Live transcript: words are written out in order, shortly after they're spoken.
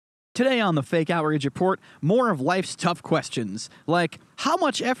Today on the Fake Outrage Report, more of life's tough questions, like how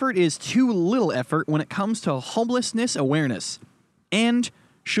much effort is too little effort when it comes to homelessness awareness? And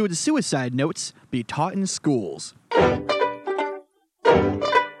should suicide notes be taught in schools?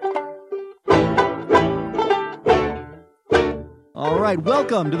 All right,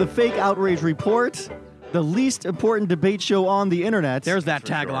 welcome to the Fake Outrage Report, the least important debate show on the internet. There's that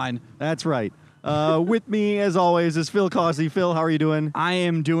tagline. Sure. That's right. With me, as always, is Phil Causey. Phil, how are you doing? I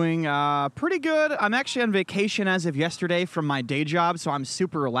am doing pretty good. I'm actually on vacation as of yesterday from my day job, so I'm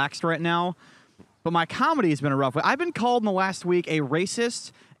super relaxed right now. But my comedy has been a rough one. I've been called in the last week a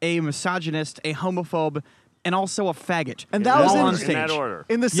racist, a misogynist, a homophobe, and also a faggot. And that was on stage. In that order.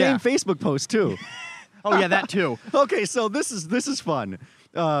 In the same Facebook post, too. Oh, yeah, that too. Okay, so this is fun.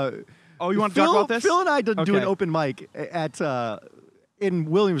 Oh, you want to Phil, talk about this? Phil and I do Okay. an open mic at in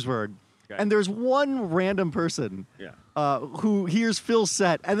Williamsburg, and there's one random person who hears Phil's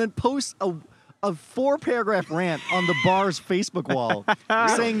set and then posts a 4-paragraph rant on the bar's Facebook wall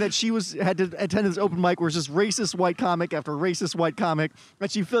saying that she had to attend this open mic where it's just racist white comic after racist white comic,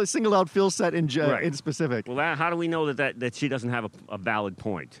 and she singled out Phil's set in specific. Well, how do we know that she doesn't have a valid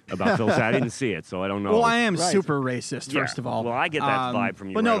point about Phil's set? I didn't see it, so I don't know. Well, I am super racist, first of all. Well, I get that vibe from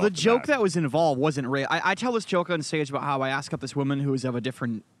you. But no, right the off joke bat. that was involved wasn't racist. I tell this joke on stage about how I ask out this woman who is of a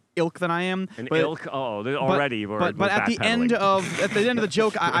different ilk than I am. Ilk? Oh, already we're at the end of the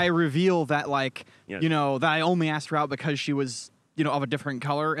joke, I reveal that Yes. that I only asked her out because she was of a different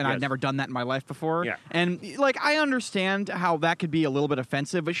color, and Yes. I'd never done that in my life before. Yeah. And I understand how that could be a little bit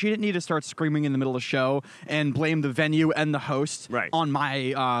offensive, but she didn't need to start screaming in the middle of the show and blame the venue and the host on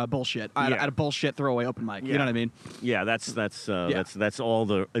my bullshit. At a bullshit throwaway open mic. You know what I mean? Yeah, that's all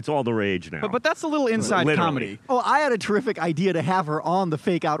the rage now. But that's a little inside Literally. comedy. Oh, I had a terrific idea to have her on the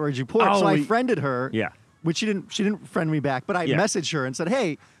Fake Outrage Report, so I friended her. Yeah. Which she didn't friend me back, but I messaged her and said,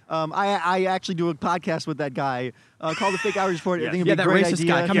 "Hey, I actually do a podcast with that guy called the Fake Outrage Report. I think it'd be a great racist idea.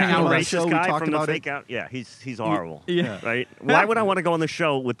 guy coming out on the racist show. guy We talked from about the it. Fake Out. Yeah, he's horrible. Yeah. Right. Why would I want to go on the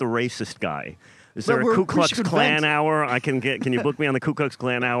show with the racist guy? Is there a Ku Klux Klan hour? Can you book me on the Ku Klux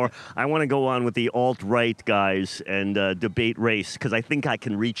Klan hour? I want to go on with the alt-right guys and debate race because I think I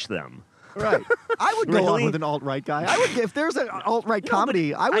can reach them. Right. I would go on with an alt-right guy. If there's an alt-right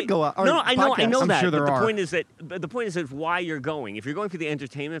comedy, I would go on. No, I know I'm that. sure there but are. the point is that why you're going. If you're going for the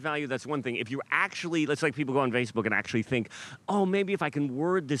entertainment value, that's one thing. If you actually, let's like people go on Facebook and actually think, oh, maybe if I can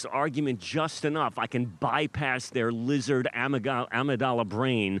word this argument just enough, I can bypass their lizard amygdala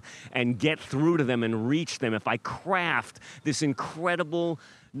brain and get through to them and reach them. If I craft this incredible,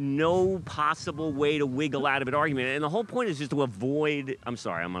 no possible way to wiggle out of an argument. And the whole point is just to avoid. I'm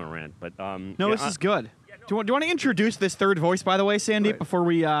sorry, I'm on a rant, but This is good. Do you want to introduce this third voice, by the way, Sandy, before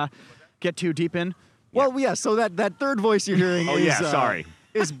we get too deep in? Well, yeah. So that third voice you're hearing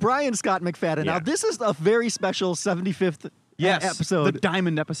is Brian Scott McFadden. Yeah. Now, this is a very special 75th episode. The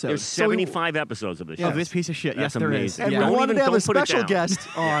Diamond episode. There's 75 episodes of this show. Of this piece of shit. That's Yes, there is. amazing. And Yeah. we wanted to have a Don't put it special down.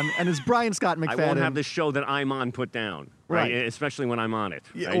 guest on, and it's Brian Scott McFadden. I won't have the show that I'm on put down, right? Right. Especially when I'm on it.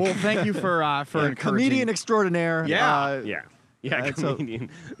 Yeah, Right? well, thank you for encouraging. comedian extraordinaire. Yeah, comedian.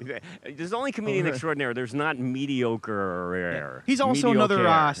 There's only comedian extraordinaire. There's not mediocre. He's also mediocre.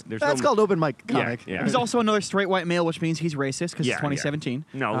 another, There's Called open mic Yeah, comic. yeah. He's also another straight white male, which means he's racist because it's 2017.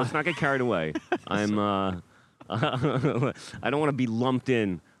 No, let's not get carried away. I'm. I don't want to be lumped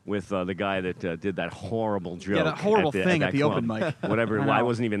in with the guy that did that horrible joke. Yeah, that horrible thing at the club. open mic. Whatever. I Well, I know.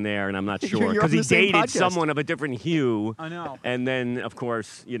 wasn't even there, and I'm not sure You're because on he the same dated podcast. someone of a different hue. I know. And then, of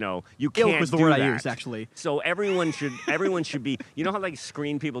course, you can't Ilk was the do word that. I used, actually. So everyone should be. You know how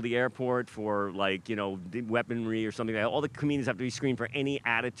screen people at the airport for weaponry or something like that? All the comedians have to be screened for any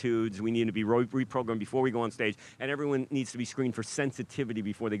attitudes. We need to be reprogrammed before we go on stage, and everyone needs to be screened for sensitivity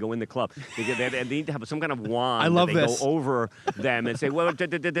before they go in the club. They need to have some kind of wand. I love that they this. go over them and say, "Well,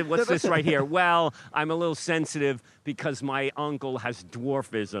 what's this right here?" Well, I'm a little sensitive because my uncle has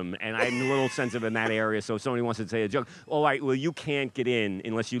dwarfism, and I'm a little sensitive in that area. So if somebody wants to say a joke, all right, well, you can't get in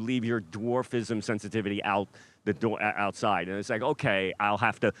unless you leave your dwarfism sensitivity out the door outside. And it's like, okay, I'll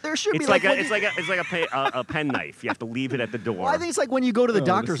have to. There should it's be like like a pen knife. You have to leave it at the door. Well, I think it's like when you go to the Oh,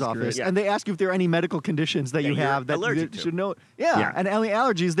 doctor's this is office great. and they ask you if there are any medical conditions that you you're have that allergic you to. should know. Yeah. Yeah, and any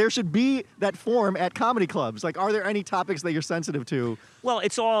allergies. There should be that form at comedy clubs. Like, are there any topics that you're sensitive to? Well,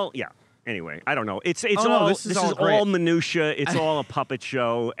 it's all Anyway, I don't know. It's Oh, no, all this is all great. all minutia. It's all a puppet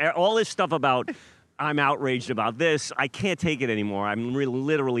show. All this stuff about I'm outraged about this. I can't take it anymore. I'm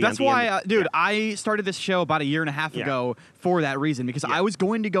literally. That's on the why, end. dude, I started this show about a year and a half ago for that reason, because I was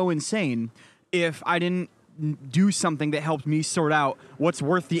going to go insane if I didn't do something that helps me sort out what's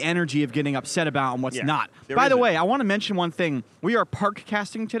worth the energy of getting upset about and what's not. By the way, I want to mention one thing. We are park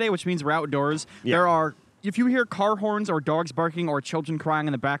casting today, which means we're outdoors. Yeah. If you hear car horns or dogs barking or children crying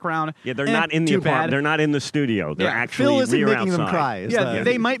in the background, they're not in the apartment. They're not in the studio. They're actually Phil isn't making outside. them cry.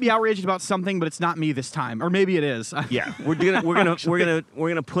 They might be outraged about something, but it's not me this time, or maybe it is. Yeah, we're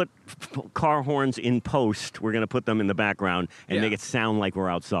gonna put car horns in post. We're gonna put them in the background and make it sound like we're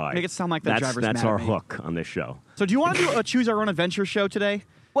outside. Make it sound like the driver's mad That's our at me. hook on this show. So, do you want to do a choose our own adventure show today?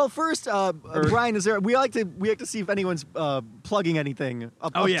 Well, first, Brian, we like to see if anyone's plugging anything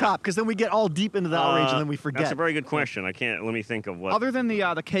up top, because then we get all deep into the outrage and then we forget. That's a very good question. Let me think of what. Other than the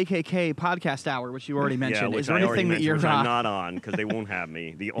KKK podcast hour, which you already mentioned, is there anything that you're I'm not on because they won't have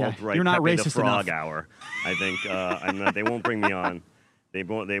me? The alt-right you're not Pepe racist the Frog enough. hour. I think I'm not. They won't bring me on. They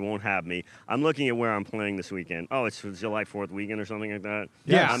won't have me. I'm looking at where I'm playing this weekend. Oh, it's July 4th weekend or something like that.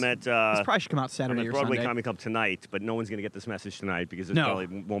 Yeah. I'm at. This probably should come out Saturday I'm at or Broadway Sunday. Comedy Club tonight, but no one's going to get this message tonight because it probably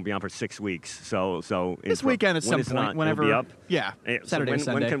won't be on for 6 weeks. So this weekend at some point, whenever. It'll be up? Yeah. Saturday or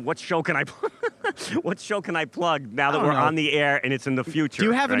Sunday. What show can I? What show can I plug now that we're on the air and it's in the future? Do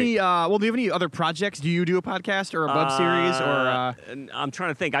you have any? Do you have any other projects? Do you do a podcast or a web series or? I'm trying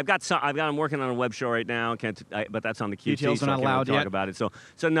to think. I'm working on a web show right now. But that's on the QT. Details are not so I can't allowed talk yet. about it.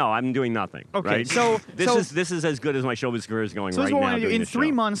 So no, I'm doing nothing. Okay, right? so this is as good as my showbiz career is going right now. In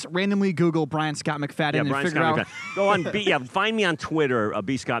 3 months, randomly Google Brian Scott McFadden and Brian figure Scott out. McFadden. Go on. Find me on Twitter,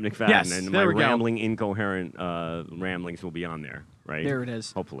 B Scott McFadden, Yes, and there my we go. rambling, incoherent ramblings will be on there. Right There it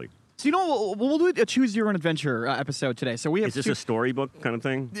is. Hopefully. So we'll do a choose your own adventure episode today. So we have. Is this a storybook kind of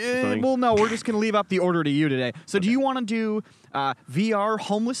thing? Well, no, we're just gonna leave up the order to you today. So do you want to do VR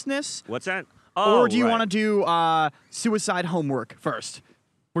homelessness? What's that? Or do you want to do suicide homework first?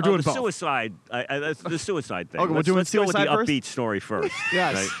 We're doing the both. Suicide. That's the suicide thing. Okay, we're doing let's go with suicide the first? upbeat story first.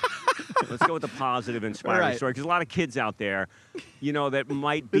 Yes. Right? Let's go with the positive, inspiring story. Because a lot of kids out there, that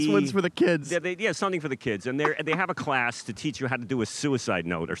might be. This one's for the kids. Yeah, something for the kids, and they have a class to teach you how to do a suicide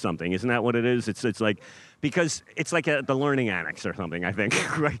note or something. Isn't that what it is? It's like because it's like the learning annex or something. I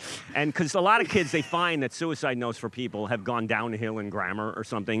think, right? And because a lot of kids they find that suicide notes for people have gone downhill in grammar or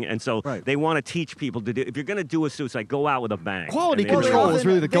something, and so they want to teach people to do. If you're going to do a suicide, go out with a bang. Quality control is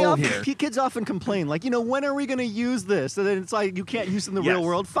really the goal here. Kids often complain, like, when are we going to use this? And then it's like you can't use it in the real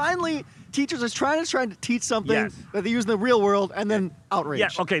world. Finally, teachers are trying to teach something that they use in the real world, and then outrage. Yeah.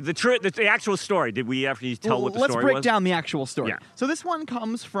 Okay. The actual story. Did we actually tell what the story was? Let's break down the actual story. Yeah. So this one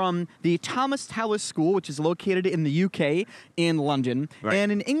comes from the Thomas Tallis School, which is located in the UK in London,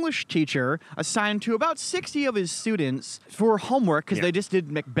 and an English teacher assigned to about 60 of his students for homework because they just did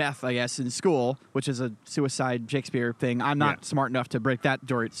Macbeth, I guess, in school, which is a suicide Shakespeare thing. I'm not smart enough to break that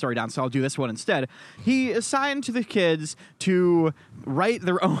story down, so I'll do this one instead. He assigned to the kids to write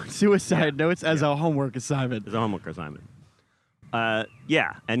their own suicide notes as a homework assignment. As a homework assignment. And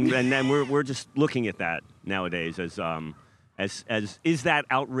then we're just looking at that nowadays as is that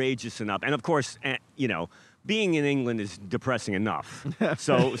outrageous enough? And of course, being in England is depressing enough.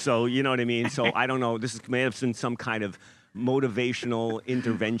 So you know what I mean? So I don't know. This may have been some kind of motivational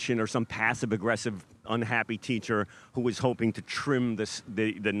intervention or some passive-aggressive, unhappy teacher who was hoping to trim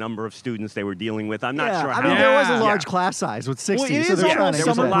the number of students they were dealing with. I'm not sure how. I mean, there was a large class size with 60. Well, it so is they're trying almost to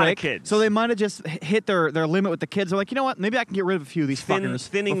there was a summer lot of break, kids. so they might have just hit their limit with the kids. They're like, you know what? Maybe I can get rid of a few of these fuckers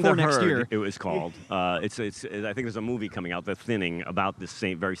Thinning before the next Herd, year. it was called. I think there's a movie coming out, The Thinning, about this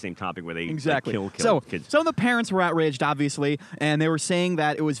very same topic where they kill kids. Some of the parents were outraged, obviously, and they were saying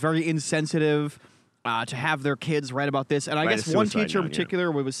that it was very insensitive to have their kids write about this. And I guess one teacher in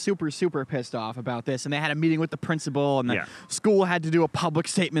particular was super, super pissed off about this. And they had a meeting with the principal, and the school had to do a public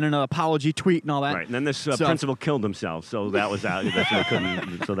statement and an apology tweet and all that. Right, and then this principal killed himself, so that was out. They they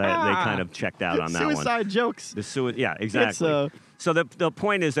kind of checked out on that one. Suicide jokes. Yeah, exactly. So the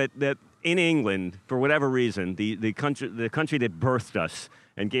point is that in England, for whatever reason, the country that birthed us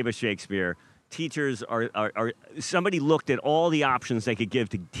and gave us Shakespeare, teachers are somebody looked at all the options they could give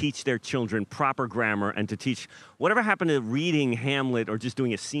to teach their children proper grammar and to teach whatever happened to reading Hamlet or just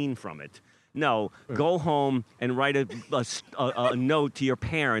doing a scene from it. No, go home and write a note to your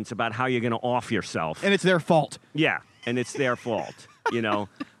parents about how you're going to off yourself. And it's their fault. Yeah, and it's their fault,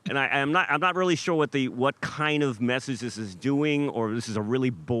 And I'm not really sure what kind of message this is doing, or this is a really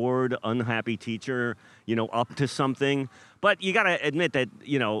bored, unhappy teacher, up to something. But you got to admit that,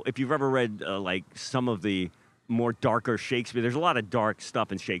 if you've ever read like some of the more darker Shakespeare, there's a lot of dark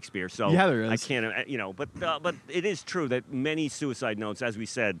stuff in Shakespeare. So there is. I can't, but it is true that many suicide notes, as we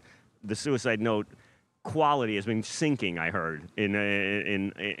said, the suicide note quality has been sinking. I heard in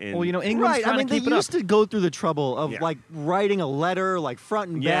well, England's right. trying I mean, to keep they it used up. to go through the trouble of like writing a letter, like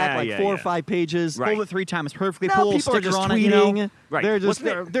front and back, like 4 or 5 pages. Right. Hold it 3 times perfectly. Now Pull a people are sticker just on tweeting. it. Right.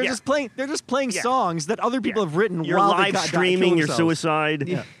 They're just playing songs that other people have written You're while live they streaming your themselves. suicide.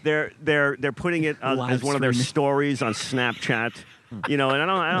 Yeah. They're putting it as one of their streaming. stories on Snapchat. And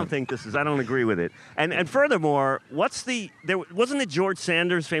I don't think I don't agree with it. And furthermore, wasn't it George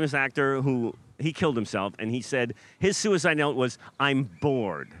Sanders, famous actor, who he killed himself, and he said his suicide note was, "I'm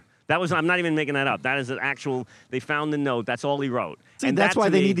bored." I'm not even making that up. That is an actual, they found the note. That's all he wrote. See, and that's why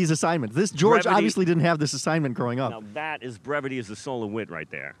they need these assignments. This George brevity- obviously didn't have this assignment growing up. Now that is brevity is the soul of wit right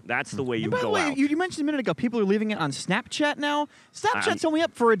there. That's the way you And by the go way, out. you mentioned a minute ago, people are leaving it on Snapchat now. Snapchat's only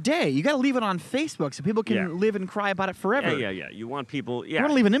up for a day. You got to leave it on Facebook so people can live and cry about it forever. Yeah. You want people, You want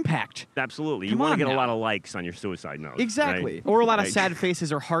to leave an impact. Absolutely. You Come want to on get a now. lot of likes on your suicide note. Exactly. Right? Or a lot of Right. sad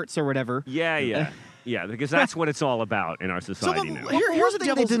faces or hearts or whatever. Yeah, because that's what it's all about in our society now. Here's the thing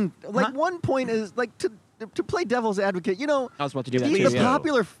they devil's... didn't like. Huh? One point is like to play devil's advocate. I was about to do that the too.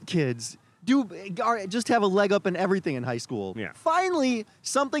 popular kids just have a leg up in everything in high school. Yeah. Finally,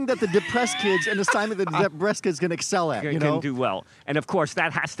 something that the depressed kids, an assignment that the depressed kids can excel at. Can do well. And of course,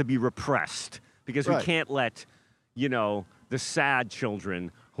 that has to be repressed because we Right. can't let, the sad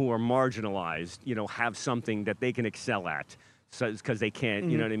children who are marginalized, have something that they can excel at. Because they can't,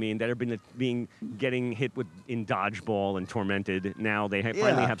 you know what I mean? That have been getting hit in dodgeball and tormented. Now they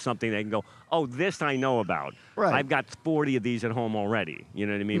finally have something they can go, oh, this I know about. Right. I've got 40 of these at home already. You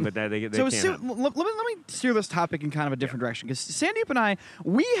know what I mean? But they So can't. let me steer this topic in kind of a different direction, because Sandeep and I,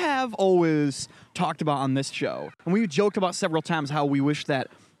 we have always talked about on this show, and we joked about several times how we wish that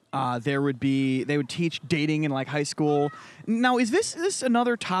they would teach dating in like high school. Now, is this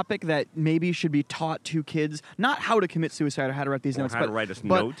another topic that maybe should be taught to kids? Not how to commit suicide or how to write these notes, how to write a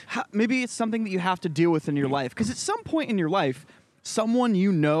note. Maybe it's something that you have to deal with in your life, because at some point in your life, someone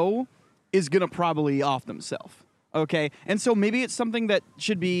is gonna probably off themselves. Okay, and so maybe it's something that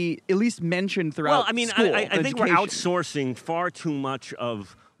should be at least mentioned throughout. Well, I mean, school, I think we're education. outsourcing far too much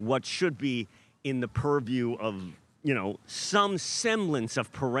of what should be in the purview of some semblance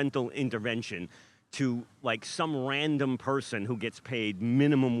of parental intervention to like some random person who gets paid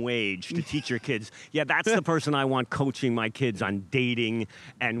minimum wage to teach your kids. Yeah, that's the person I want coaching my kids on dating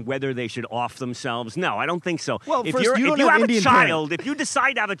and whether they should off themselves. No, I don't think so. Well, if first, you don't have Indian a child, if you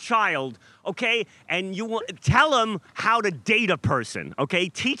decide to have a child, okay, and tell them how to date a person, okay?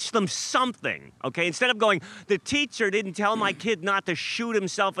 Teach them something, okay? Instead of going, the teacher didn't tell my kid not to shoot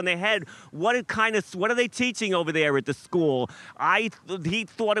himself in the head. What are they teaching over there at the school? He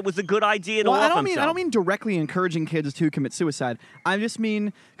thought it was a good idea to off himself. I don't mean directly encouraging kids to commit suicide. I just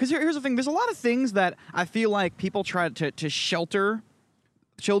mean, because here's the thing. There's a lot of things that I feel like people try to shelter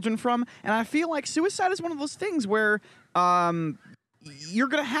children from, and I feel like suicide is one of those things where you're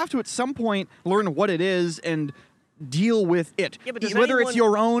going to have to at some point learn what it is and deal with it, whether it's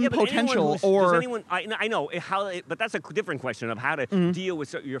your own potential or. I know but that's a different question of how to deal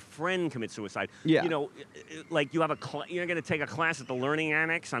with your friend commits suicide. Yeah. Like you have you're going to take a class at the Learning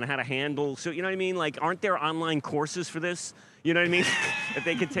Annex on how to handle. So you know what I mean? Like, aren't there online courses for this? You know what I mean? If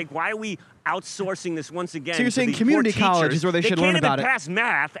they could take, why are we outsourcing this once again? So you're to saying these community poor college teachers? is where they should learn about it. They can't even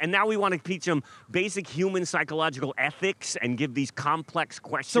pass math, and now we want to teach them basic human psychological ethics and give these complex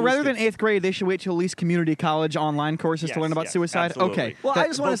questions. So rather than 8th grade, they should wait till at least community college online courses to learn about suicide? Absolutely. Okay. Well, I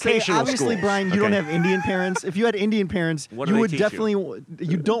just want to say, obviously, schools. Brian, you don't have Indian parents. If you had Indian parents, What you do they would teach definitely.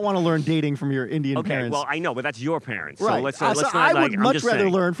 You don't want to learn dating from your Indian parents. Well, I know, but that's your parents. Right. So let's so not I like. would I'm much just rather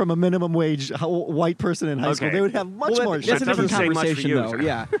saying. learn from a minimum wage white person in high school. Okay. They would have much more. That's a That different doesn't say much for conversation, you, though. sir.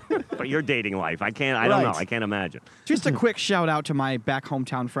 Yeah. But your dating life, I don't know. I can't imagine. Just a quick shout out to my back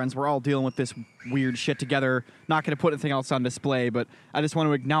hometown friends. We're all dealing with this weird shit together. Not going to put anything else on display, but I just want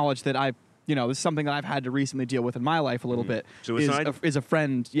to acknowledge that this is something that I've had to recently deal with in my life a little bit. Suicide? Is a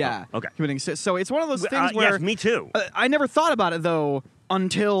friend, okay. committing. So it's one of those things where. Yes, me too. I never thought about it though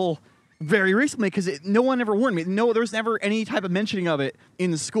until very recently, because no one ever warned me. No, there was never any type of mentioning of it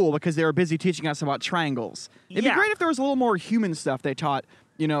in school because they were busy teaching us about triangles. It'd be great if there was a little more human stuff they taught,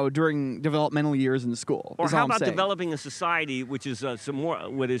 during developmental years in school. Or is how all I'm about saying. developing a society which is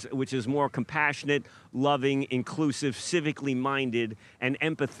which is more compassionate, loving, inclusive, civically minded, and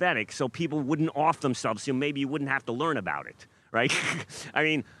empathetic, so people wouldn't off themselves. So maybe you wouldn't have to learn about it, right?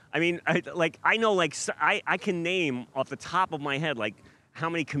 I can name off the top of my head how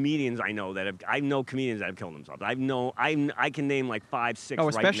many comedians I know comedians that have killed themselves. I can name like 5, 6. Oh,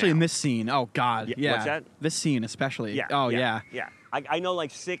 especially right now. in this scene. Oh God, yeah. What's that? This scene especially. Yeah. Oh yeah. I know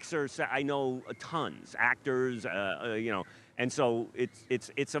like 6 or 7. I know tons, actors, And so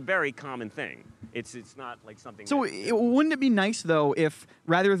it's a very common thing. It's not like something. So wouldn't it be nice though if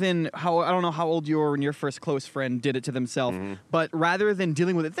rather than I don't know how old you were when your first close friend did it to themselves, but rather than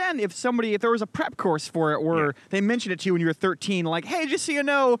dealing with it then, if there was a prep course for it where they mentioned it to you when you were 13, like, hey, just so you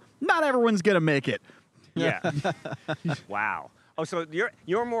know, not everyone's gonna make it. Yeah. Wow. Oh, so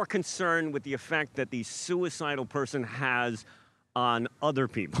you're more concerned with the effect that the suicidal person has on other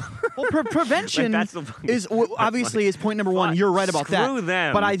people. Well, prevention is obviously is point number one. You're right about that. Screw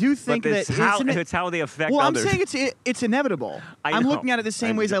them. But I do think that it's how they affect others. I'm saying it's inevitable. I'm looking at it the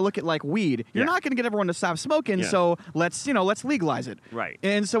same way as I look at like weed. You're not going to get everyone to stop smoking, so let's legalize it. Right.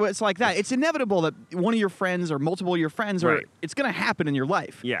 And so it's like that. It's inevitable that one of your friends or multiple of your friends it's going to happen in your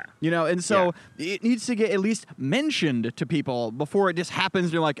life. Yeah. And so it needs to get at least mentioned to people before it just happens.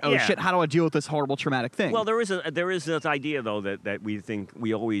 And you're like, oh shit, how do I deal with this horrible traumatic thing? Well, there is this idea though that we think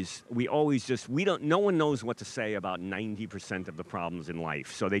we always don't. No one knows what to say about 90% of the problems in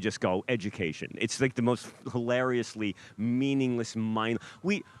life, so they just go education. It's like the most hilariously meaningless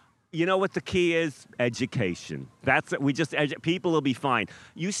You know what the key is? Education. People will be fine.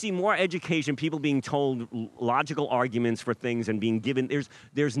 You see more education, people being told logical arguments for things and being given.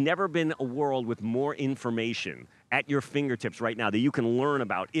 There's never been a world with more information at your fingertips right now that you can learn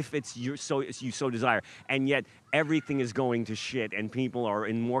about if you so desire. And yet everything is going to shit, and people are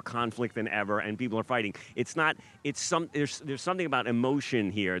in more conflict than ever, and people are fighting. There's something about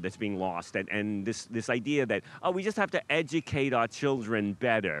emotion here that's being lost, and this idea that we just have to educate our children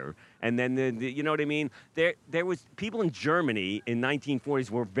better, and then you know what I mean? There was people in Germany in 1940s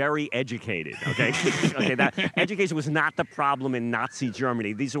were very educated. Okay, okay, that education was not the problem in Nazi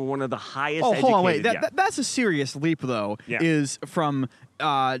Germany. These are one of the highest. Oh, hold on, wait. That's a serious leap, though. Yeah. Is from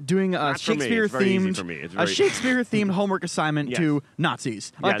doing a Shakespeare-themed homework assignment to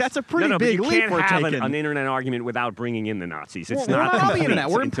Nazis. Like that's a pretty big leap we're taking. You can't have an internet argument without bringing in the Nazis. It's not on the internet.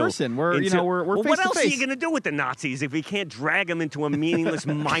 We're in person. We're face to face. What else are you going to do with the Nazis if we can't drag them into a meaningless,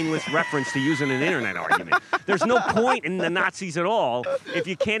 mindless reference to using an internet argument? There's no point in the Nazis at all if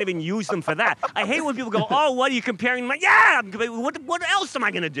you can't even use them for that. I hate when people go, "Oh, what are you comparing them?" Yeah, what else am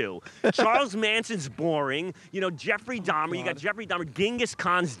I going to do? Charles Manson's boring. Jeffrey Dahmer. You got Jeffrey Dahmer. Genghis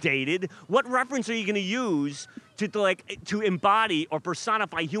Khan's dated. What reference are you going to use to embody or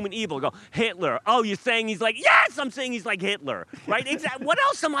personify human evil? Go, Hitler. Oh, you're saying he's like, yes, I'm saying he's like Hitler, right? Exactly. What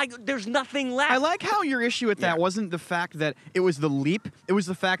else am I? There's nothing left. I like how your issue with that wasn't the fact that it was the leap. It was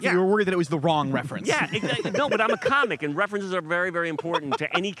the fact that you were worried that it was the wrong reference. Yeah, exactly. No, but I'm a comic, and references are very, very important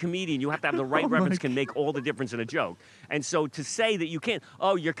to any comedian. You have to have the right reference, can make all the difference in a joke. And so to say that you can't,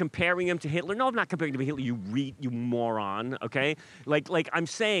 you're comparing him to Hitler. No, I'm not comparing him to Hitler, you moron, okay? Like I'm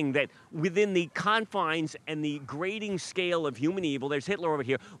saying that within the confines and the grading scale of human evil, there's Hitler over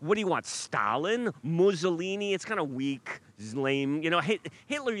here. What do you want? Stalin? Mussolini? It's kind of weak, lame.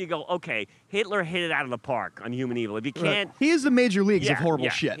 Hitler, you go, okay, Hitler hit it out of the park on human evil. If you can't... He is the major leagues of horrible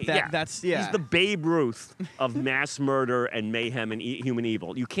shit. That's He's the Babe Ruth of mass murder and mayhem and human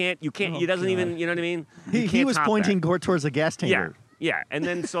evil. You can't, he doesn't even, you know what I mean? He was pointing towards a gas tanker. Yeah, and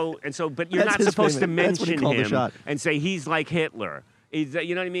then but you're not supposed to mention him and say he's like Hitler. You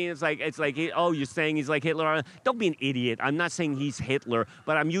know what I mean? It's like, you're saying he's like Hitler. Don't be an idiot. I'm not saying he's Hitler,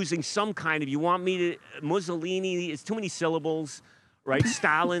 but I'm using some kind of, you want me to, Mussolini, it's too many syllables, right?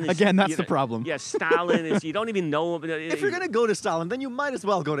 Stalin is... Again, that's the problem. Yeah, Stalin is, you don't even know... If you're going to go to Stalin, then you might as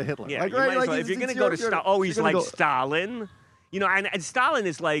well go to Hitler. Yeah, if you're going to go to Stalin, he's like Stalin... and Stalin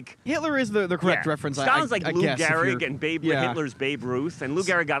is like... Hitler is the correct reference, Stalin's like Lou guess, Gehrig and Hitler's Babe Ruth. And Lou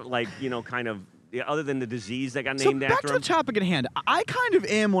Gehrig got kind of... other than the disease that got named after him. Back to the topic at hand. I kind of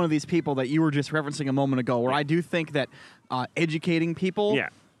am one of these people that you were just referencing a moment ago, where I do think that educating people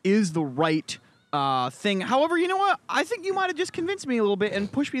is the right thing. However, you know what? I think you might have just convinced me a little bit and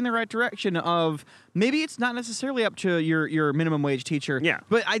pushed me in the right direction of maybe it's not necessarily up to your minimum wage teacher. Yeah.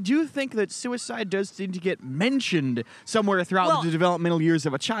 But I do think that suicide does seem to get mentioned somewhere throughout the developmental years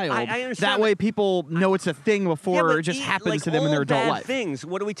of a child. I understand that way people know it's a thing before it just happens to them in their adult life. Things.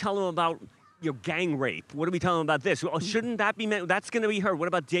 What do we tell them about gang rape? What do we tell them about this? Shouldn't that be meant? That's going to be heard. What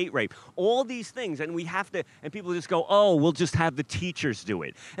about date rape? All these things, and we have to, and people just go, we'll just have the teachers do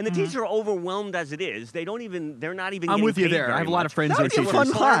it. And the teachers are overwhelmed as it is. They're not even I'm with you there. I have a lot of friends who are teachers.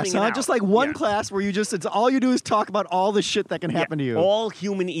 Fun class, huh? Just like one class where it's all you do is talk about all the shit that can happen to you. All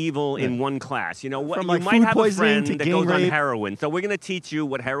human evil in one class. You know what? From you like might have a friend to that goes on heroin. So we're going to teach you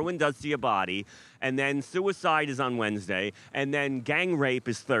what heroin does to your body. And then suicide is on Wednesday, and then gang rape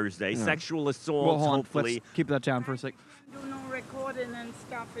is Thursday. Sexual assault, hopefully. Let's keep that down for a sec. Do no recording and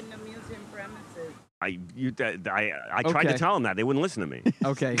stuff in the museum premises. I tried to tell them that. They wouldn't listen to me.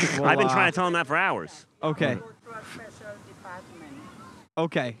 Okay. Well, I've been trying to tell them that for hours. Okay. Go to a special department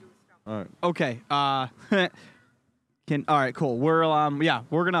Okay. All right. Okay. All right, cool.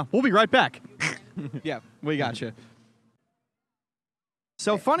 We'll be right back. Yeah, we got you.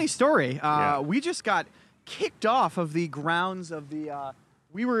 So funny story. We just got kicked off of the grounds of the.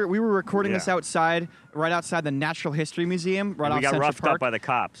 We were recording this outside, right outside the Natural History Museum, right off Central Park. We got roughed up by the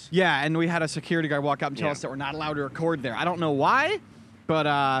cops. Yeah, and we had a security guard walk up and tell us that we're not allowed to record there. I don't know why,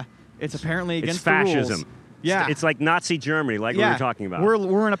 but it's apparently against the rules. It's fascism. Yeah, it's like Nazi Germany, like we were talking about.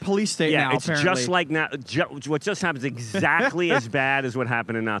 We're in a police state now. It's apparently. just like what just happened is exactly as bad as what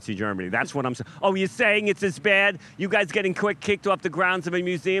happened in Nazi Germany. That's what I'm saying. Oh, you're saying it's as bad? You guys getting kicked off the grounds of a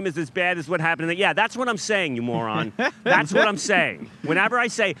museum is as bad as what happened? Yeah, that's what I'm saying, you moron. That's what I'm saying. Whenever I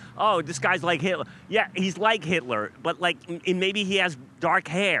say, oh, this guy's like Hitler. Yeah, he's like Hitler, but like maybe he has dark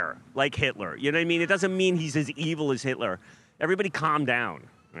hair like Hitler. You know what I mean? It doesn't mean he's as evil as Hitler. Everybody calm down.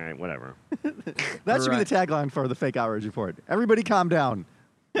 All right, whatever. That should be the tagline for the fake outrage report. Everybody calm down.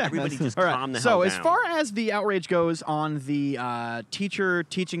 Everybody just calm the hell So down. as far as the outrage goes on the teacher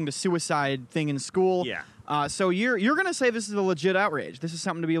teaching the suicide thing in school, so you're going to say this is a legit outrage. This is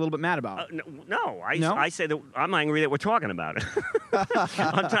something to be a little bit mad about. No, I say that I'm angry that we're talking about it.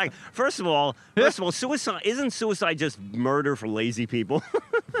 I'm talking. First of all, suicide isn't suicide just murder for lazy people?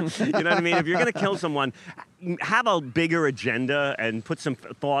 You know what I mean? If you're going to kill someone, have a bigger agenda and put some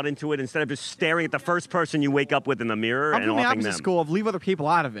thought into it instead of just staring at the first person you wake up with in the mirror and I'm from the offing opposite them. school of leave other people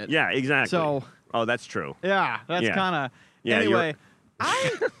out of it. Yeah, exactly. So, that's true. Yeah, that's kind of. Yeah, anyway,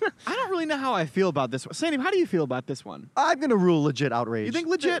 I don't really know how I feel about this one. Sandy, how do you feel about this one? I'm going to rule legit outrage. You think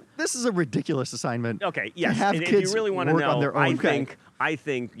legit? This is a ridiculous assignment. Okay, yes. Have and kids if you really want to work know, on their own. I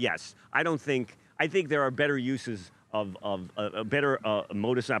think yes. I think there are better uses of a better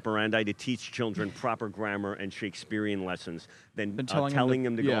modus operandi to teach children proper grammar and Shakespearean lessons than telling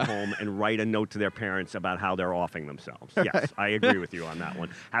them to go home and write a note to their parents about how they're offing themselves. Yes, I agree with you on that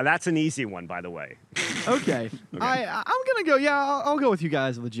one. That's an easy one, by the way. Okay. I'm going to go, I'll go with you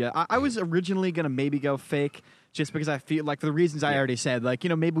guys legit. I was originally going to maybe go fake just because I feel like for the reasons I already said, like,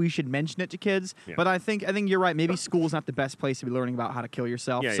 maybe we should mention it to kids. Yeah. But I think you're right. Maybe school's not the best place to be learning about how to kill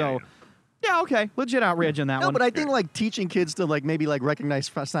yourself. Yeah, okay. Legit outrage on that one. No, but I think like teaching kids to maybe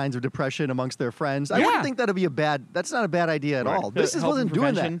recognize signs of depression amongst their friends. I wouldn't think that'd be that's not a bad idea at all. This wasn't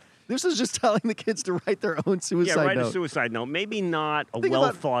doing that. This is just telling the kids to write their own suicide note. Yeah, write a suicide note. Maybe not a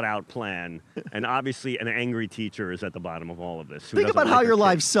well-thought-out plan. And obviously an angry teacher is at the bottom of all of this. Think about how your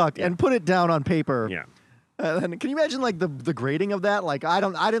lives sucked and put it down on paper. Yeah. And can you imagine the grading of that? Like I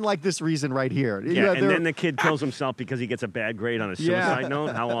didn't like this reason right here. Yeah, and then the kid kills himself because he gets a bad grade on a suicide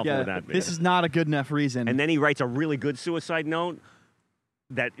note. How awful would that be? This is not a good enough reason. And then he writes a really good suicide note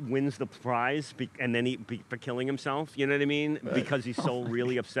that wins the prize, and then for killing himself. You know what I mean? Because he's so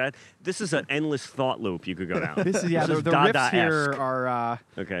really upset. This is an endless thought loop you could go down. This is the riffs here are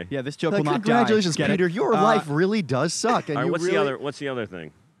okay. Yeah, this joke will not congratulations, die. Peter. Your life really does suck. And all right, what's the other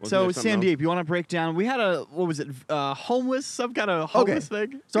thing? So, Sandeep, you want to break down? We had some kind of homeless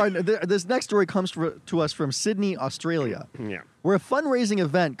thing? Sorry, this next story comes to us from Sydney, Australia, where a fundraising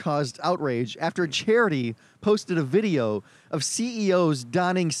event caused outrage after a charity posted a video of CEOs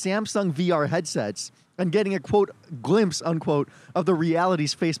donning Samsung VR headsets and getting a, quote, glimpse, unquote, of the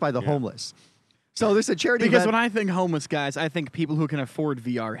realities faced by the homeless. So this is a charity because event. When I think homeless guys, I think people who can afford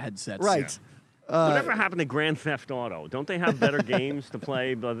VR headsets. Right. Yeah. Whatever happened to Grand Theft Auto? Don't they have better games to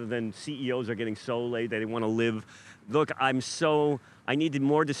play other than CEOs are getting so late they want to live? Look, I needed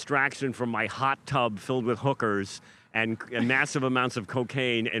more distraction from my hot tub filled with hookers and massive amounts of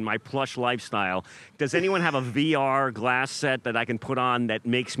cocaine and my plush lifestyle. Does anyone have a VR glass set that I can put on that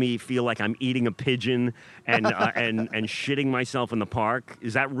makes me feel like I'm eating a pigeon and shitting myself in the park?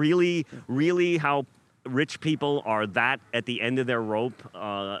 Is that really how rich people are that at the end of their rope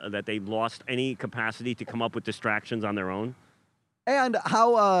that they've lost any capacity to come up with distractions on their own? And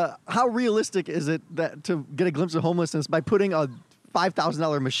how realistic is it that to get a glimpse of homelessness by putting a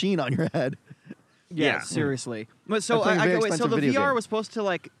 $5,000 machine on your head? Yeah, seriously. But so the VR was supposed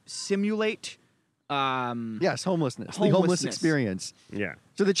to simulate yes, homelessness, the homeless experience. Yeah.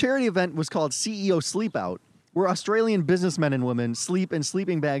 So the charity event was called CEO Sleep Out, where Australian businessmen and women sleep in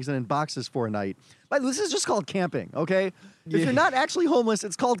sleeping bags and in boxes for a night. But this is just called camping, okay? If you're not actually homeless,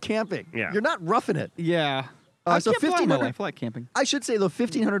 it's called camping. Yeah. You're not roughing it. Yeah. So 1,500. I like camping. I should say, though,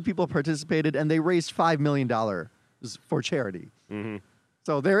 1,500 people participated, and they raised $5 million for charity. Mm-hmm.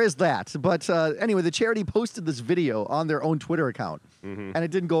 So there is that. But anyway, the charity posted this video on their own Twitter account, and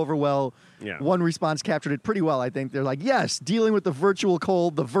it didn't go over well. Yeah. One response captured it pretty well, I think. They're like, yes, dealing with the virtual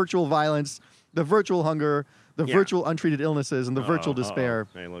cold, the virtual violence, the virtual hunger, the virtual untreated illnesses, and the virtual despair.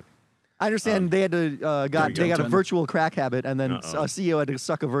 Hey, look. I understand they had to they got a virtual crack habit, and then a CEO had to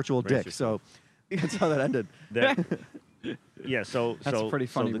suck a virtual dick. So that's how that ended. Yeah. So That's a pretty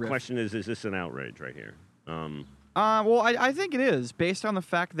funny So the riff. question is this an outrage right here? Well, I think it is, based on the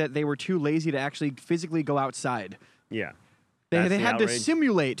fact that they were too lazy to actually physically go outside. Yeah. They That's had the to outrage?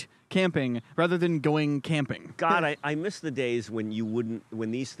 simulate camping rather than going camping. God, I miss the days when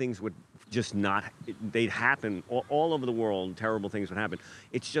when these things would just not, they'd happen all over the world. Terrible things would happen.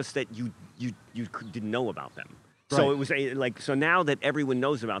 It's just that you didn't know about them. So Right. it was so now that everyone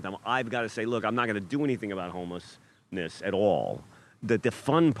knows about them, I've got to say, look, I'm not going to do anything about homelessness at all. The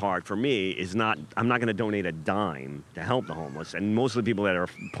fun part for me is I'm not going to donate a dime to help the homeless. And most of the people that are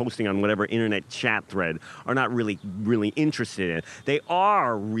posting on whatever internet chat thread are not really interested in it. They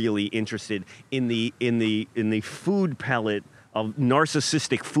are really interested in the food pellet of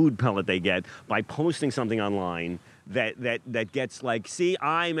narcissistic food pellet they get by posting something online that gets like, see,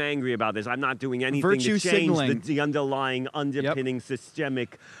 I'm angry about this. I'm not doing anything Virtue to change signaling. the underlying underpinning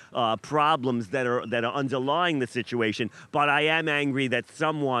systemic problems that are underlying the situation. But I am angry that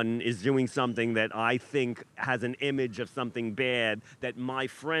someone is doing something that I think has an image of something bad that my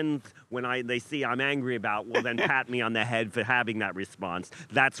friends, when they see I'm angry about, will then pat me on the head for having that response.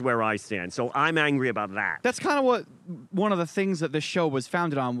 That's where I stand. So I'm angry about that. That's kind of what one of the things that this show was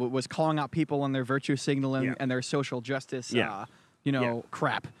founded on, was calling out people on their virtue signaling and their social justice,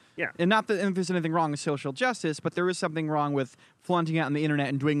 crap. Yeah. And not that there's anything wrong with social justice, but there is something wrong with flaunting it on the internet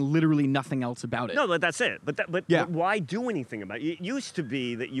and doing literally nothing else about it. No, but that's it. But why do anything about it? It used to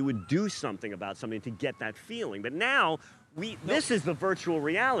be that you would do something about something to get that feeling. But now, this is the virtual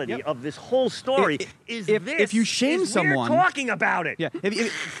reality of this whole story. If you shame someone, we're talking about it. Yeah.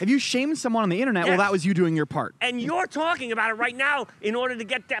 If you shame someone on the internet, well, Yes. that was you doing your part. And you're talking about it right now in order to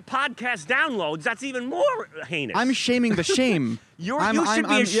get that podcast downloads. That's even more heinous. I'm shaming the shame. You should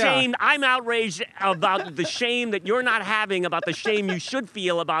be ashamed. I'm outraged about the shame that you're not having, about the shame you should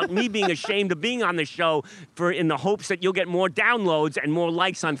feel about me being ashamed of being on the show in the hopes that you'll get more downloads and more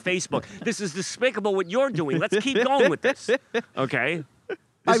likes on Facebook. This is despicable what you're doing. Let's keep going with this. Okay?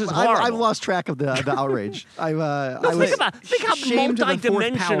 This is horrible. I've lost track of the outrage. Think how shamed to the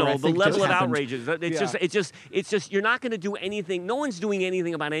fourth power, I multidimensional the think, level just of happened. outrage is. It's just you're not going to do anything. No one's doing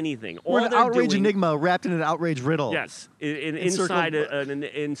anything about anything. We're All an they're outrage doing, enigma wrapped in an outrage riddle. Yes, inside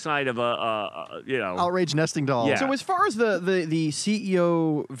of a Outrage nesting doll. Yeah. So as far as the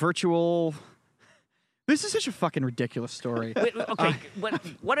CEO virtual, this is such a fucking ridiculous story. Wait, okay,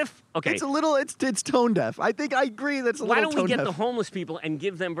 what if? Okay, It's tone deaf. I think I agree. That's a why little don't we get tone the deaf. homeless people and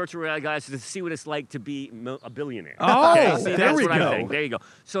give them virtual reality guys to see what it's like to be a billionaire? Oh, okay, there that's we what go. I think. There you go.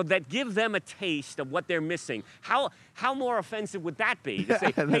 So that give them a taste of what they're missing. How more offensive would that be? To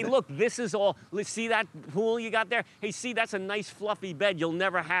say, hey, look, this is all. Let's see that pool you got there. Hey, see, that's a nice fluffy bed. You'll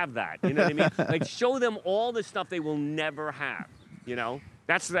never have that. You know what I mean? Like, show them all the stuff they will never have. You know?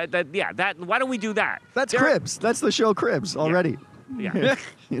 That's that. Why don't we do that? That's Cribs. That's the show Cribs already. Yeah.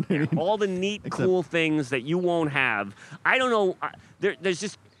 You know what I mean? All the neat, cool things that you won't have. I don't know.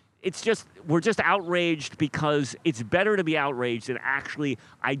 We're just outraged because it's better to be outraged than actually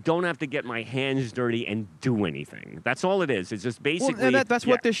I don't have to get my hands dirty and do anything. That's all it is. It's just basically. Well, and that's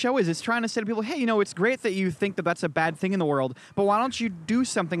what this show is. It's trying to say to people, hey, it's great that you think that that's a bad thing in the world, but why don't you do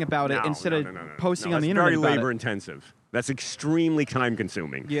something about it instead of posting on the internet It's about very it? labor intensive. That's extremely time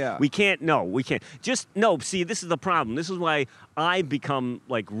consuming. Yeah. We can't. See, this is the problem. This is why I've become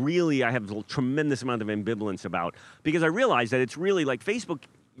I have a tremendous amount of ambivalence about, because I realize that it's really like Facebook.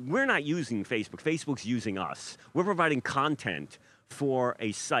 We're not using Facebook. Facebook's using us. We're providing content for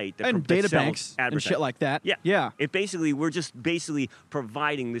a site that And that data sells banks and advertising. shit like that. Yeah. Yeah. We're just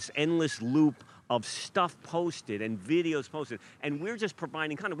providing this endless loop of stuff posted and videos posted, and we're just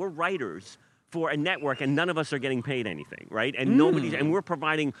providing content. We're writers for a network, and none of us are getting paid anything, right? And and we're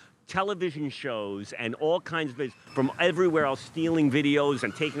providing television shows and all kinds of videos from everywhere else, stealing videos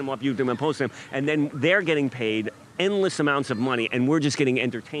and taking them off YouTube and posting them, and then they're getting paid endless amounts of money, and we're just getting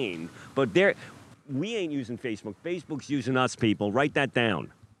entertained. But we ain't using Facebook. Facebook's using us, people. Write that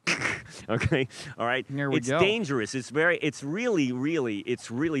down. Okay, all right. There we it's go. dangerous. It's really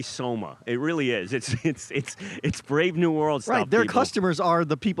Soma. It really is. It's Brave New World stuff. Right. Their people. customers are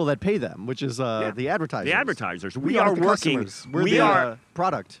the people that pay them, which is the advertisers. The advertisers. We are the working. customers. We're we the are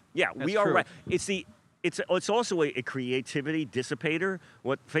product. Yeah, That's we are true. right. It's the it's also a creativity dissipator.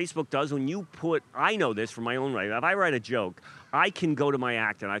 What Facebook does when you put, I know this from my own writing. If I write a joke, I can go to my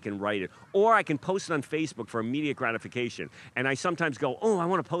act and I can write it, or I can post it on Facebook for immediate gratification. And I sometimes go, oh, I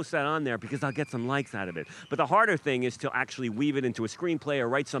want to post that on there because I'll get some likes out of it. But the harder thing is to actually weave it into a screenplay or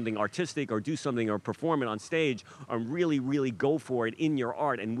write something artistic or do something or perform it on stage or really, really go for it in your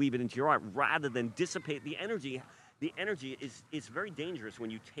art and weave it into your art rather than dissipate the energy. The energy is very dangerous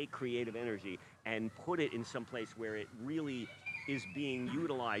when you take creative energy and put it in some place where it really is being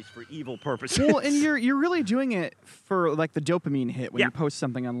utilized for evil purposes. Well, and you're really doing it for like the dopamine hit when you post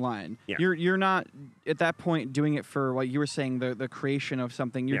something online. Yeah. You're not at that point doing it for what you were saying, the creation of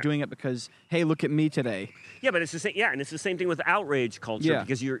something. You're doing it because, hey, look at me today. Yeah, but it's the same. Yeah, and it's the same thing with outrage culture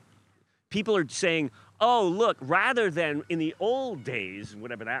because people are saying, oh, look, rather than in the old days,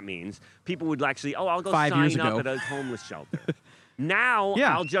 whatever that means, people would actually, oh, I'll go 5 years sign up ago. at a homeless shelter. Now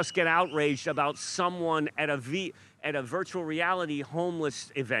I'll just get outraged about someone at a virtual reality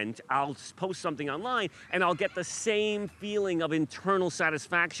homeless event. I'll post something online, and I'll get the same feeling of internal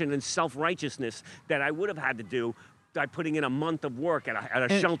satisfaction and self-righteousness that I would have had to do by putting in a month of work at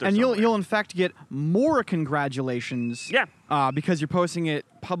a shelter. And somewhere. you'll in fact get more congratulations. Because you're posting it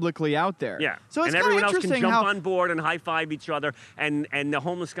publicly out there. Yeah. So it's and everyone else interesting can jump how on board and high-five each other. And the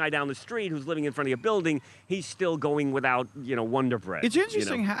homeless guy down the street who's living in front of your building, he's still going without, Wonder Bread. It's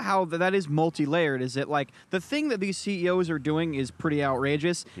interesting how that is multi-layered. Is it like the thing that these CEOs are doing is pretty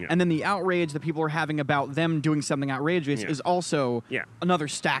outrageous, and then the outrage that people are having about them doing something outrageous is also another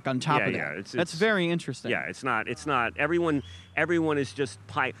stack on top of that. That's very interesting. Yeah, it's not. Everyone is just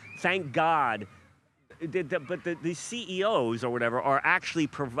thank God. But the CEOs or whatever are actually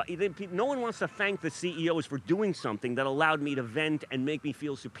no one wants to thank the CEOs for doing something that allowed me to vent and make me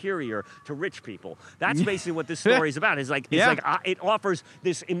feel superior to rich people. That's basically what this story is about. It offers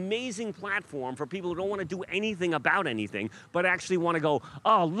this amazing platform for people who don't want to do anything about anything, but actually want to go,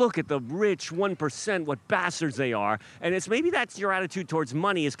 oh, look at the rich 1%, what bastards they are. And it's maybe that's your attitude towards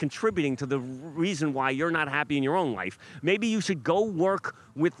money is contributing to the reason why you're not happy in your own life. Maybe you should go work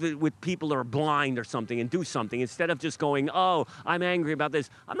with people that are blind or something and do something instead of just going, oh, I'm angry about this.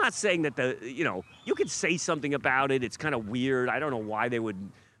 I'm not saying that you could say something about it. It's kind of weird. I don't know why they would.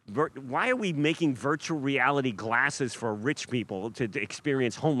 Why are we making virtual reality glasses for rich people to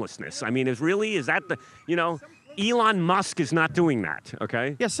experience homelessness? I mean, is that the, Elon Musk is not doing that,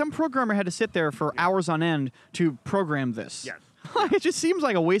 okay? Yeah, some programmer had to sit there for hours on end to program this. Yes. It just seems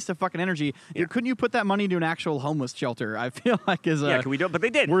like a waste of fucking energy. Yeah. Couldn't you put that money into an actual homeless shelter? I feel like is a can we do it? But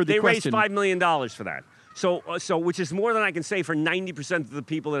they did. They raised $5 million for that. So which is more than I can say for 90% of the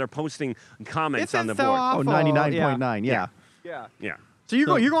people that are posting comments on the board. Oh, 99.9, yeah. So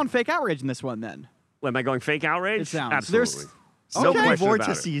you're going fake outrage in this one then? Am I going fake outrage? It sounds. Absolutely. There's No so many question about it.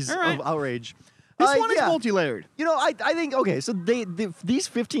 vortices of outrage. This one is multi-layered. I think, okay, so these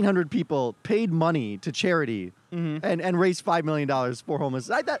 1,500 people paid money to charity and raised $5 million for homeless.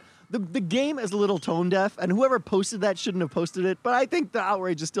 I thought the game is a little tone deaf, and whoever posted that shouldn't have posted it, but I think the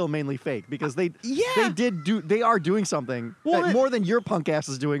outrage is still mainly fake because they are doing something more than your punk ass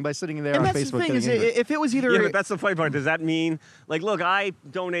is doing by sitting there on that's Facebook. The thing is, if it was either... Yeah, but that's the funny part. Does that mean, look, I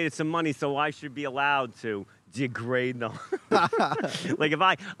donated some money, so I should be allowed to degrade them?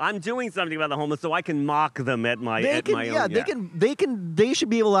 If I'm doing something about the homeless, so I can mock them at my own. They should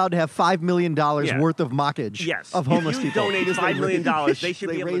be allowed to have $5 million worth of mockage of homeless if you people. donated $5 million, they should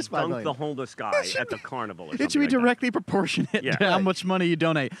be able to dunk million. the homeless guy at the carnival or something. It should be directly proportionate to how much money you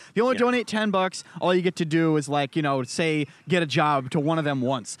donate. If you only donate $10, all you get to do is say get a job to one of them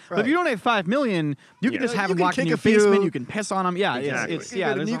once. But if you donate $5 million, you can just have them locked in your basement. You can piss on them. Yeah,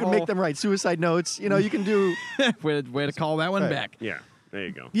 exactly. You can make them write suicide notes. You can do. way to call that one back. Yeah, there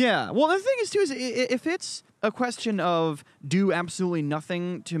you go. Yeah. Well, the thing is, too, is if it's a question of do absolutely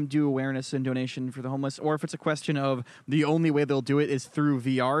nothing to do awareness and donation for the homeless, or if it's a question of the only way they'll do it is through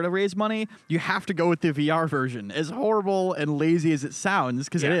VR to raise money, you have to go with the VR version. As horrible and lazy as it sounds,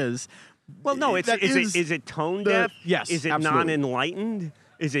 because it is. Well, no, is it tone deaf? Yes, Is it absolutely. non-enlightened?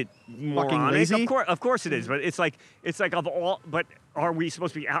 Is it moronic? Lazy? Of course it is. But it's like of all. But are we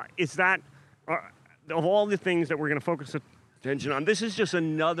supposed to be? Is that? Of all the things that we're going to focus attention on, this is just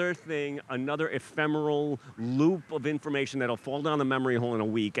another thing, another ephemeral loop of information that'll fall down the memory hole in a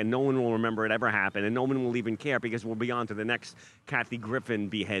week, and no one will remember it ever happened, and no one will even care because we'll be on to the next Kathy Griffin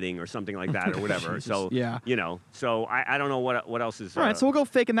beheading or something like that or whatever. So, so I don't know what else is. All right, so we'll go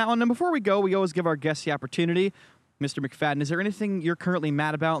fake in that one. And before we go, we always give our guests the opportunity. Mr. McFadden, is there anything you're currently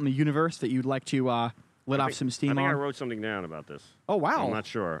mad about in the universe that you'd like to let off some steam on? I think I wrote something down about this. Oh, wow. I'm not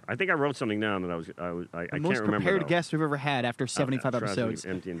sure. I think I wrote something down that I can't remember. The most prepared guest we've ever had after 75 episodes.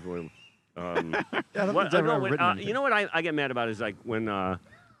 Empty and void. What, you know what I get mad about is like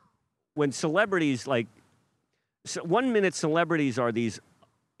when celebrities like 1 minute celebrities are these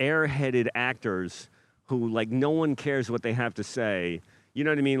airheaded actors who like no one cares what they have to say. You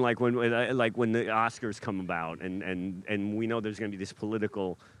know what I mean? Like when the Oscars come about and we know there's going to be this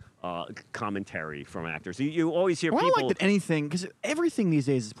political commentary from actors. You always hear people. I don't like that anything, because everything these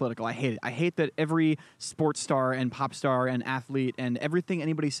days is political. I hate it. I hate that every sports star and pop star and athlete and everything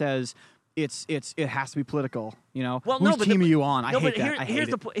anybody says, it has to be political. You know, well, whose team are you on? I hate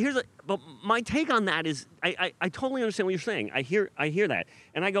that. But my take on that is, I totally understand what you're saying. I hear that,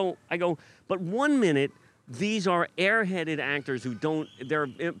 and I go. But 1 minute, these are airheaded actors who their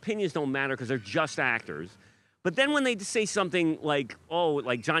opinions don't matter because they're just actors. But then when they say something like,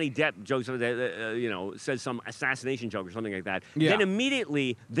 like Johnny Depp jokes, says some assassination joke or something like that, then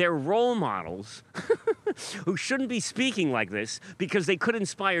immediately they're role models who shouldn't be speaking like this because they could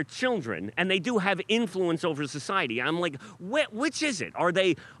inspire children and they do have influence over society. I'm like, which is it? Are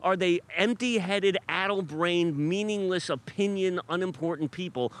they empty-headed, addle-brained, meaningless opinion, unimportant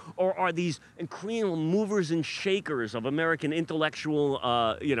people, or are these incredible movers and shakers of American intellectual,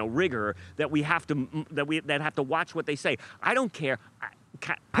 rigor that we have to watch what they say? I don't care.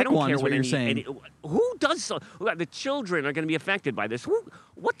 I don't care what you're saying. Who does so? The children are going to be affected by this.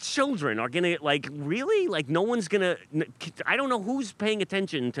 What children are going to really no one's going to? I don't know who's paying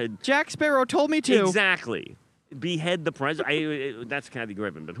attention to. Jack Sparrow told me to. Exactly. Behead the president. That's Kathy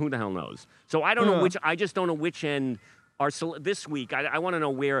Griffin, but who the hell knows? So I don't know which. I just don't know which end. This week, I want to know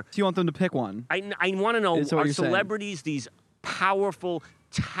where. Do you want them to pick one? I want to know, are celebrities these powerful,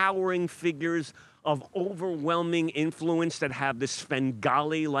 towering figures of overwhelming influence that have this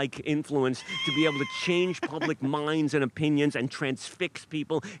Svengali-like influence to be able to change public minds and opinions and transfix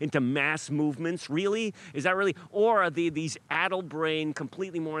people into mass movements? Really? Is that really? Or are they these addle-brain,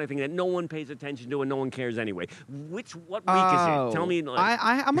 completely moronic thing that no one pays attention to and no one cares anyway? What week is it? Tell me.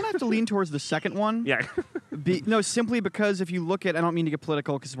 I'm going to have to lean towards the second one. Yeah. Simply because if you look at, I don't mean to get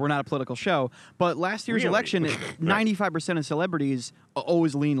political because we're not a political show, but last year's election, 95% of celebrities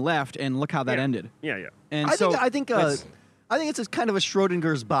always lean left, and look how that ended. Yeah. And I think it's a kind of a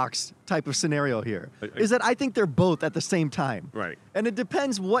Schrodinger's box type of scenario here. Is that I think they're both at the same time. Right. And it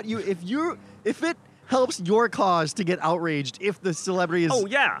depends if it helps your cause to get outraged if the celebrity is. Oh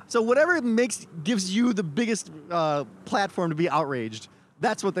yeah. So whatever gives you the biggest platform to be outraged,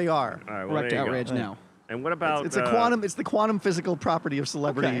 that's what they are. All right, we're up to outrage now. And what about it's the quantum physical property of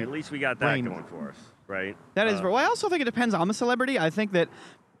celebrity. Okay, at least we got that going for us, right? That is. Well, I also think it depends on the celebrity. I think that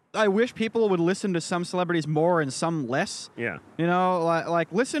I wish people would listen to some celebrities more and some less. Yeah. You know, like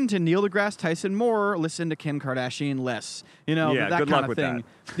listen to Neil deGrasse Tyson more, listen to Kim Kardashian less. You know, that kind of thing.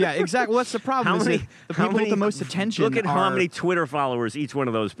 Yeah, exactly. Well, that's the problem. The people with the most attention. Look at how many Twitter followers each one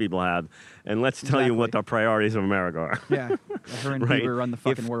of those people have, and let's tell you what the priorities of America are. Yeah, her and Bieber run the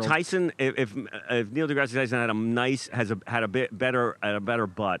fucking world. Tyson, if Neil deGrasse Tyson had a better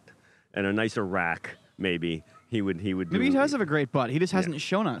butt and a nicer rack, maybe. He would. Maybe he does have a great butt. He just hasn't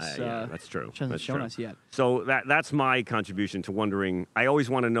shown us. That's true. Hasn't shown us yet. So that's my contribution to wondering. I always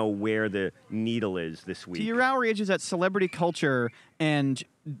want to know where the needle is this week. So your outrage is at celebrity culture and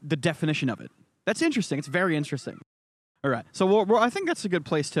the definition of it. That's interesting. It's very interesting. All right. So I think that's a good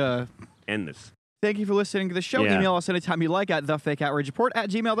place to end this. Thank you for listening to the show. Yeah. Email us anytime you like at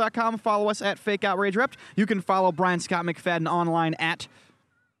thefakeoutragereport@gmail.com. Follow us at fakeoutragerep. You can follow Brian Scott McFadden online at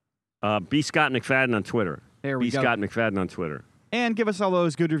B. Scott McFadden on Twitter. There we go. B. Scott McFadden on Twitter. And give us all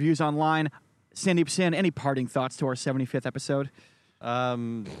those good reviews online. Sandeep Sin, any parting thoughts to our 75th episode?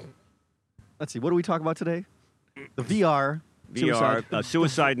 Let's see. What do we talk about today? The VR.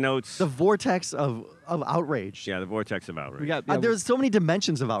 Suicide notes. The vortex of outrage. Yeah, the vortex of outrage. There's so many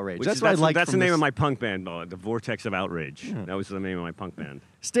dimensions of outrage. That's what I like. That's the name of my punk band, the Vortex of Outrage. Yeah. That was the name of my punk band.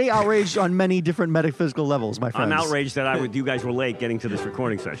 Stay outraged on many different metaphysical levels, my friends. I'm outraged that you guys were late getting to this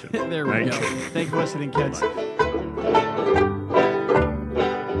recording session. There we go. Thank you for listening, kids.